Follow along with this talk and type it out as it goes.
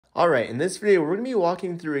Alright, in this video, we're going to be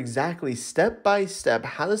walking through exactly step by step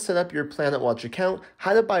how to set up your Planetwatch account,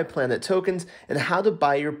 how to buy Planet tokens, and how to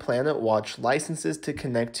buy your Planetwatch licenses to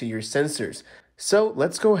connect to your sensors. So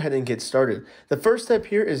let's go ahead and get started. The first step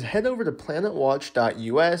here is head over to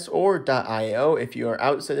planetwatch.us or .io if you are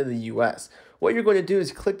outside of the US. What you're going to do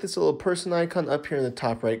is click this little person icon up here in the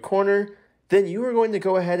top right corner. Then you are going to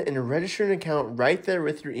go ahead and register an account right there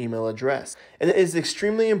with your email address. And it is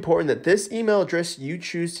extremely important that this email address you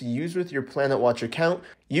choose to use with your Planetwatch account,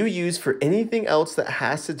 you use for anything else that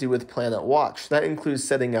has to do with Planetwatch. That includes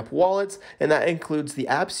setting up wallets, and that includes the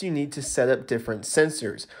apps you need to set up different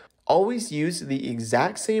sensors. Always use the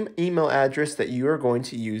exact same email address that you are going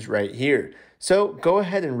to use right here. So go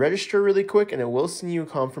ahead and register really quick and it will send you a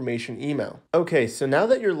confirmation email. Okay, so now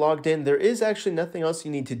that you're logged in, there is actually nothing else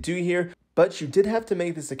you need to do here. But you did have to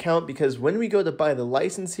make this account because when we go to buy the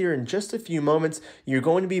license here in just a few moments, you're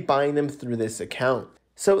going to be buying them through this account.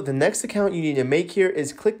 So the next account you need to make here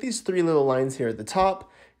is click these three little lines here at the top,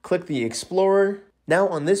 click the Explorer. Now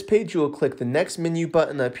on this page, you will click the next menu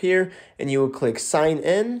button up here and you will click Sign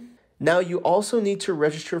In. Now you also need to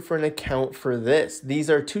register for an account for this. These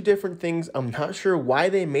are two different things. I'm not sure why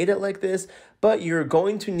they made it like this, but you're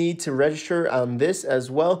going to need to register on this as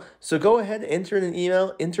well. So go ahead, enter in an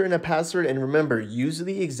email, enter in a password, and remember, use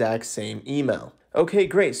the exact same email. Okay,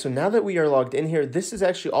 great. So now that we are logged in here, this is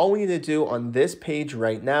actually all we need to do on this page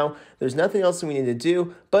right now. There's nothing else we need to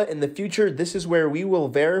do, but in the future, this is where we will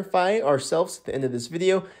verify ourselves at the end of this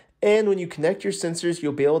video. And when you connect your sensors,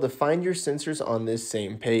 you'll be able to find your sensors on this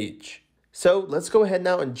same page. So let's go ahead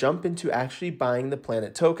now and jump into actually buying the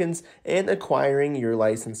Planet tokens and acquiring your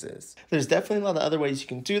licenses. There's definitely a lot of other ways you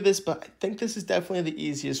can do this, but I think this is definitely the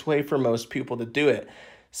easiest way for most people to do it.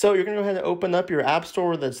 So you're going to go ahead and open up your app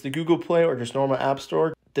store, whether that's the Google Play or just normal app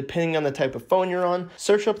store, depending on the type of phone you're on.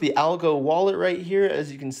 Search up the ALGO wallet right here.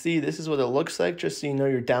 As you can see, this is what it looks like, just so you know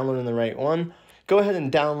you're downloading the right one. Go ahead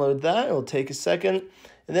and download that. It'll take a second.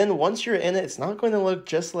 And then once you're in it, it's not going to look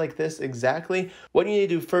just like this exactly. What you need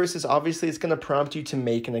to do first is obviously it's going to prompt you to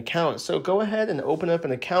make an account. So go ahead and open up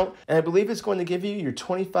an account. And I believe it's going to give you your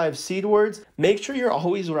 25 seed words. Make sure you're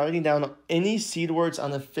always writing down any seed words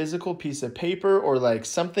on a physical piece of paper or like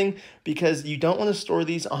something, because you don't want to store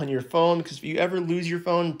these on your phone, because if you ever lose your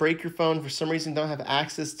phone, break your phone, for some reason don't have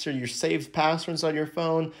access to your saved passwords on your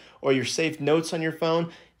phone or your saved notes on your phone,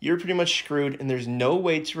 you're pretty much screwed, and there's no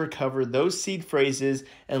way to recover those seed phrases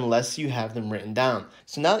unless you have them written down.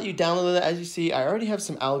 So now that you downloaded it, as you see, I already have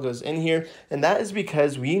some algos in here, and that is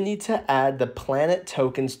because we need to add the Planet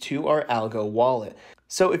tokens to our algo wallet.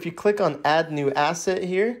 So if you click on Add New Asset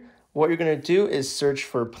here, what you're going to do is search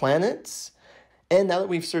for planets. And now that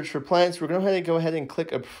we've searched for planets, we're going to go ahead and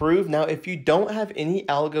click approve. Now, if you don't have any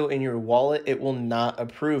algo in your wallet, it will not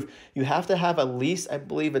approve. You have to have at least, I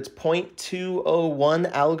believe it's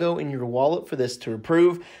 0.201 algo in your wallet for this to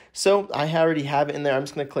approve. So I already have it in there. I'm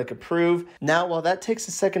just going to click approve. Now, while that takes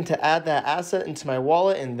a second to add that asset into my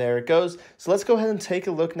wallet, and there it goes. So let's go ahead and take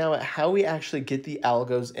a look now at how we actually get the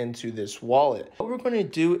algos into this wallet. What we're going to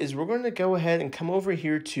do is we're going to go ahead and come over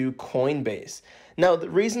here to Coinbase. Now, the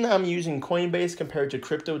reason I'm using Coinbase compared to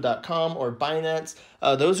Crypto.com or Binance,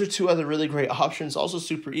 those are two other really great options, also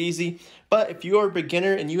super easy. But if you are a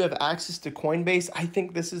beginner and you have access to Coinbase, I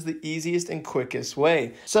think this is the easiest and quickest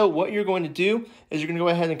way. So what you're going to do is you're going to go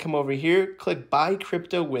ahead and come over here, click Buy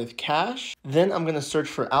Crypto with Cash. Then I'm going to search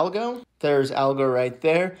for Algo. There's Algo right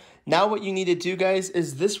there. Now what you need to do, guys,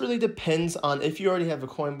 is this really depends on if you already have a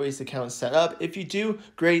Coinbase account set up. If you do,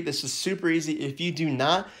 great, this is super easy. If you do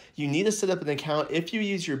not, you need to set up an account. If you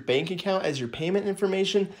use your bank account as your payment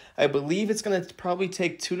information, I believe it's going to probably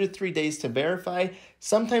take 2 to 3 days to verify.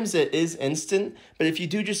 Sometimes it is instant, but if you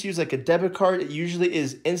do just use like a debit card, it usually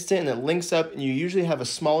is instant and it links up, and you usually have a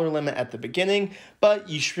smaller limit at the beginning, but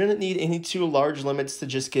you shouldn't need any too large limits to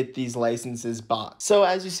just get these licenses bought. So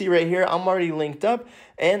as you see right here, I'm already linked up,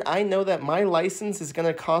 and I know that my license is going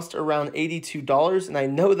to cost around $82, and I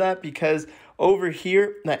know that because over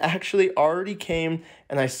here, I actually already came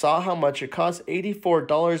and I saw how much it costs,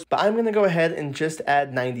 $84, but I'm going to go ahead and just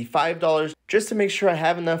add $95 just to make sure I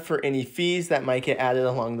have enough for any fees that might get added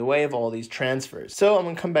along the way of all these transfers. So I'm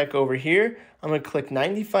going to come back over here. I'm going to click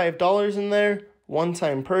 $95 in there,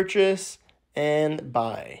 one-time purchase, and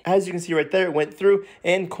buy. As you can see right there, it went through,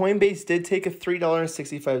 and Coinbase did take a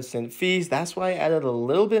 $3.65 fees. That's why I added a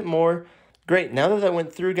little bit more. Great, now that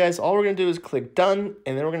went through, guys, all we're going to do is click done,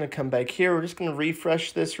 and then we're going to come back here. We're just going to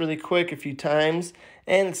refresh this really quick a few times,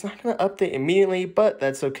 and it's not going to update immediately, but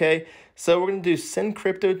that's okay. So we're going to do send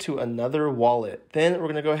crypto to another wallet. Then we're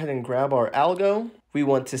going to go ahead and grab our algo. We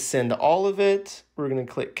want to send all of it. We're going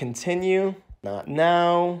to click continue. Not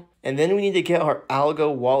now. And then we need to get our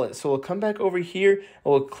Algo wallet. So we'll come back over here and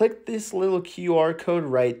we'll click this little QR code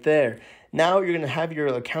right there. Now you're going to have your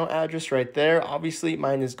account address right there. Obviously,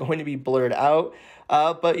 mine is going to be blurred out,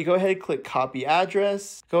 but you go ahead and click copy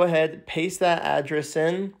address. Go ahead, paste that address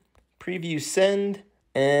in, preview send,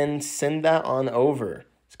 and send that on over.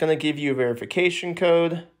 It's going to give you a verification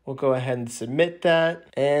code. We'll go ahead and submit that,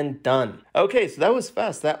 and done. Okay, so that was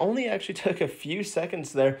fast. That only actually took a few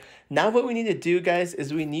seconds there. Now what we need to do, guys,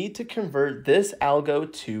 is we need to convert this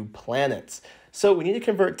algo to planets. So we need to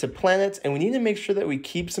convert to planets, and we need to make sure that we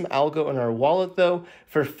keep some algo in our wallet, though,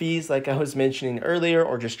 for fees like I was mentioning earlier,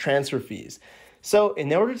 or just transfer fees. So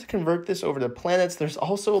in order to convert this over to planets, there's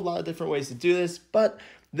also a lot of different ways to do this, but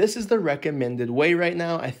this is the recommended way right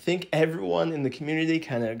now. I think everyone in the community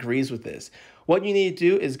kind of agrees with this. What you need to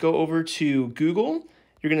do is go over to Google.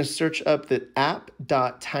 You're going to search up the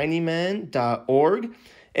app.tinyman.org.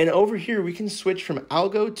 And over here, we can switch from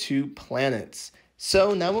algo to planets.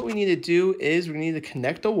 So now what we need to do is we need to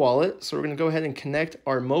connect a wallet. So we're going to go ahead and connect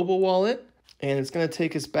our mobile wallet. And it's going to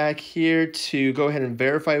take us back here to go ahead and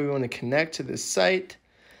verify we want to connect to this site.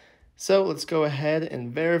 So let's go ahead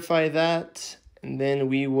and verify that. And then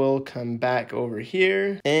we will come back over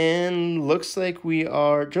here, and looks like we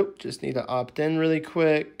are, just need to opt in really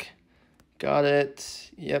quick. Got it.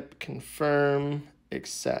 Yep, confirm,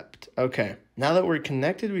 accept. Okay, now that we're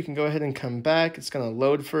connected, we can go ahead and come back. It's gonna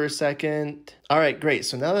load for a second. All right, great.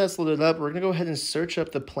 So now that's loaded up, we're gonna go ahead and search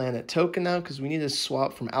up the Planet token now, because we need to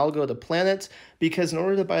swap from Algo to Planets, because in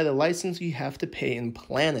order to buy the license, you have to pay in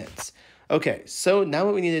planets. Okay, so now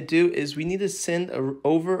what we need to do is we need to send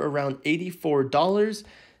over around $84.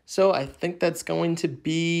 So I think that's going to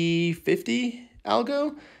be 50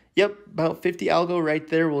 algo. Yep, about 50 algo right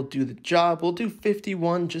there will do the job. We'll do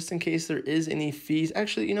 51 just in case there is any fees.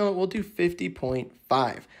 Actually, you know what? We'll do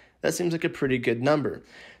 50.5. That seems like a pretty good number.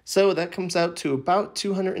 So that comes out to about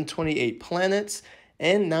 228 planets.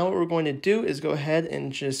 And now what we're going to do is go ahead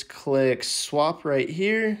and just click swap right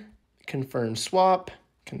here. Confirm swap.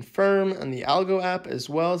 Confirm on the Algo app as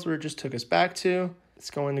well as where it just took us back to.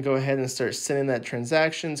 It's going to go ahead and start sending that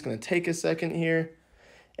transaction. It's going to take a second here.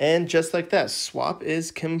 And just like that, swap is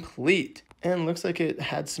complete. And looks like it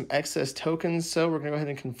had some excess tokens, so we're going to go ahead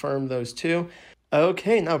and confirm those too.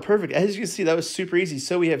 Okay, now perfect. As you can see, that was super easy.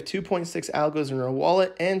 So we have 2.6 algos in our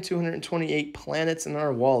wallet and 228 planets in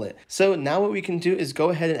our wallet. So now what we can do is go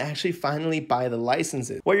ahead and actually finally buy the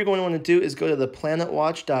licenses. What you're going to want to do is go to the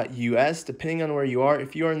planetwatch.us, depending on where you are.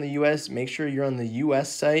 If you are in the US, make sure you're on the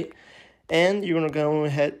US site. And you're going to go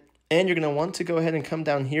ahead and you're going to want to go ahead and come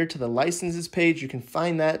down here to the licenses page. You can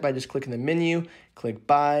find that by just clicking the menu, click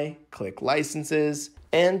buy, click licenses.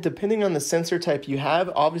 And depending on the sensor type you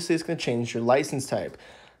have, obviously it's going to change your license type.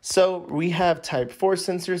 So we have type 4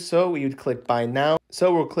 sensors, so we would click buy now.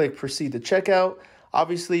 So we'll click proceed to checkout.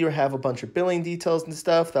 Obviously you'll have a bunch of billing details and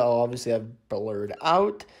stuff that I'll obviously have blurred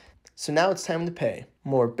out. So now it's time to pay.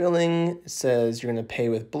 More billing, it says you're going to pay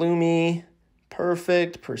with Bloomy.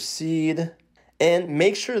 Perfect, proceed. And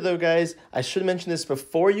make sure though, guys, I should mention this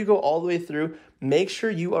before you go all the way through, make sure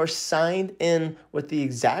you are signed in with the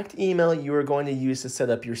exact email you are going to use to set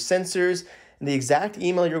up your sensors. And the exact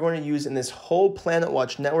email you're going to use in this whole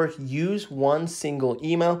Planetwatch network. Use one single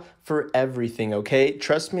email for everything, okay?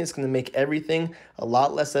 Trust me, it's going to make everything a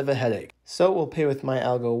lot less of a headache. So we'll pay with my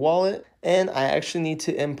Algo wallet. And I actually need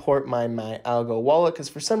to import my Algo wallet because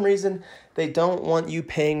for some reason they don't want you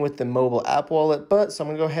paying with the mobile app wallet. But so I'm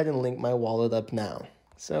going to go ahead and link my wallet up now.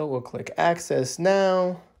 So we'll click access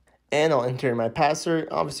now. And I'll enter my password.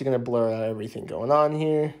 Obviously going to blur out everything going on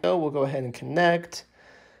here. So we'll go ahead and connect.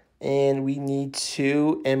 And we need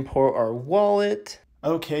to import our wallet.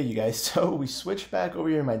 Okay, you guys, so we switched back over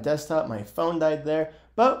here to my desktop. My phone died there,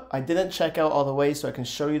 but I didn't check out all the way so I can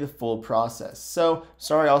show you the full process. So,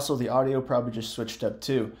 sorry, also the audio probably just switched up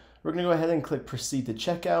too. We're gonna go ahead and click proceed to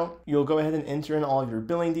checkout. You'll go ahead and enter in all of your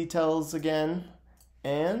billing details again.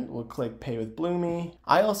 And we'll click pay with Bloomy.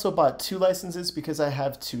 I also bought 2 licenses because I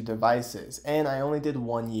have 2 devices and I only did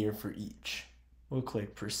 1 year for each. We'll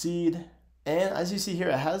click proceed. And as you see here,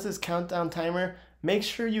 it has this countdown timer. Make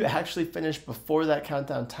sure you actually finish before that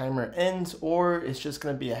countdown timer ends or it's just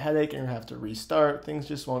gonna be a headache and you're gonna have to restart. Things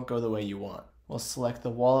just won't go the way you want. We'll select the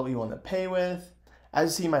wallet we wanna pay with.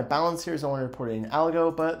 As you see, my balance here is only reported in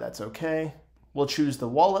Algo, but that's okay. We'll choose the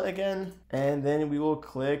wallet again, and then we will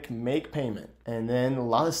click make payment. And then a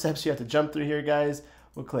lot of steps you have to jump through here, guys.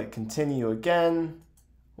 We'll click continue again.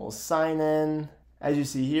 We'll sign in. As you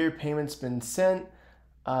see here, payment's been sent.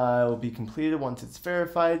 It will be completed once it's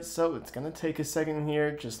verified, so it's gonna take a second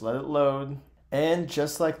here, just let it load. And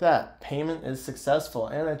just like that, payment is successful.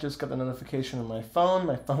 And I just got the notification on my phone.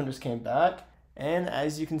 My phone just came back. And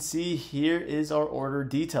as you can see, here is our order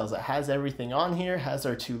details. It has everything on here, has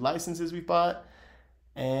our 2 licenses we bought.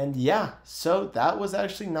 And yeah, so that was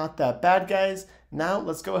actually not that bad, guys. Now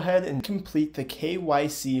let's go ahead and complete the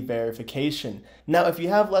KYC verification. Now, if you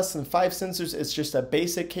have less than 5 sensors, it's just a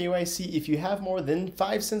basic KYC. If you have more than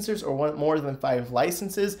 5 sensors or want more than 5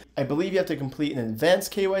 licenses, I believe you have to complete an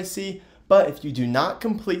advanced KYC. But if you do not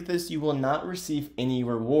complete this, you will not receive any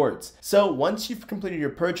rewards. So once you've completed your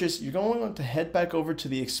purchase, you're going to want to head back over to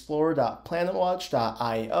the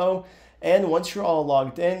explorer.planetwatch.io. And once you're all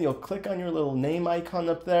logged in, you'll click on your little name icon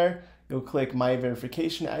up there. You'll click My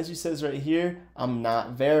Verification. As you says right here, I'm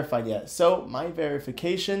not verified yet. So My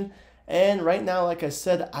Verification. And right now, like I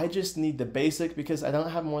said, I just need the basic because I don't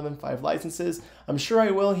have more than 5 licenses. I'm sure I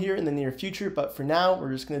will here in the near future, but for now,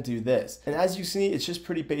 we're just gonna do this. And as you see, it's just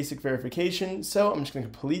pretty basic verification. So I'm just gonna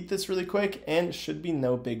complete this really quick and it should be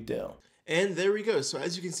no big deal. And there we go. So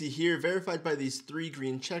as you can see here, verified by these 3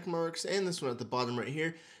 green check marks and this one at the bottom right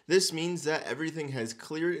here, this means that everything has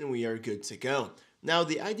cleared and we are good to go. Now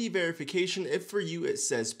the ID verification, if for you it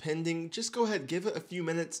says pending, just go ahead, give it a few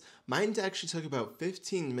minutes. Mine actually took about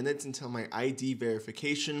 15 minutes until my ID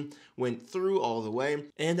verification went through all the way.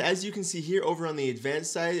 And as you can see here over on the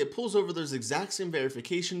advanced side, it pulls over those exact same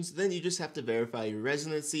verifications, then you just have to verify your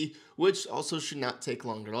residency, which also should not take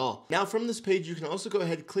long at all. Now from this page, you can also go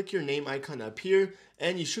ahead, click your name icon up here,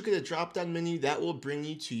 and you should get a drop-down menu that will bring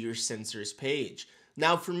you to your sensors page.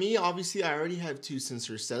 Now for me, obviously I already have 2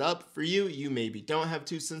 sensors set up. For you, you maybe don't have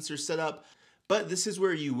 2 sensors set up, but this is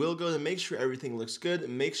where you will go to make sure everything looks good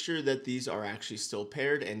and make sure that these are actually still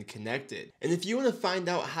paired and connected. And if you want to find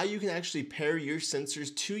out how you can actually pair your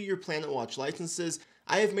sensors to your Planetwatch licenses,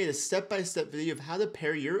 I have made a step-by-step video of how to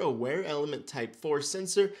pair your Aware Element Type 4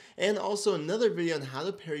 sensor and also another video on how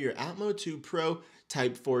to pair your Atmo 2 Pro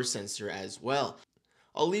Type 4 sensor as well.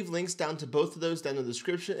 I'll leave links down to both of those down in the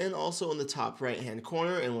description and also in the top right hand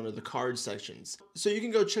corner in one of the card sections. So you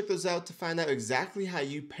can go check those out to find out exactly how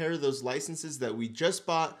you pair those licenses that we just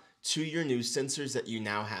bought to your new sensors that you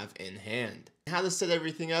now have in hand. How to set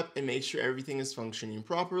everything up and make sure everything is functioning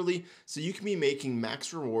properly so you can be making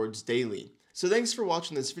max rewards daily. So thanks for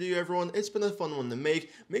watching this video, everyone. It's been a fun one to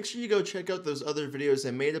make. Make sure you go check out those other videos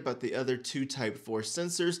I made about the other 2 Type 4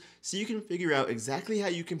 sensors so you can figure out exactly how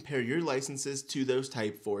you compare your licenses to those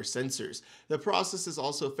Type 4 sensors. The process is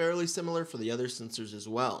also fairly similar for the other sensors as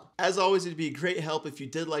well. As always, it'd be a great help if you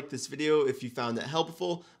did like this video, if you found it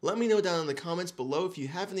helpful. Let me know down in the comments below if you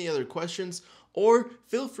have any other questions, or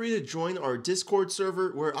feel free to join our Discord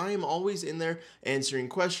server where I am always in there answering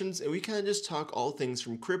questions and we kind of just talk all things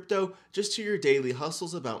from crypto just to your daily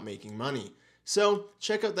hustles about making money. So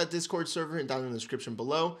check out that Discord server down in the description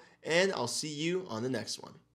below and I'll see you on the next one.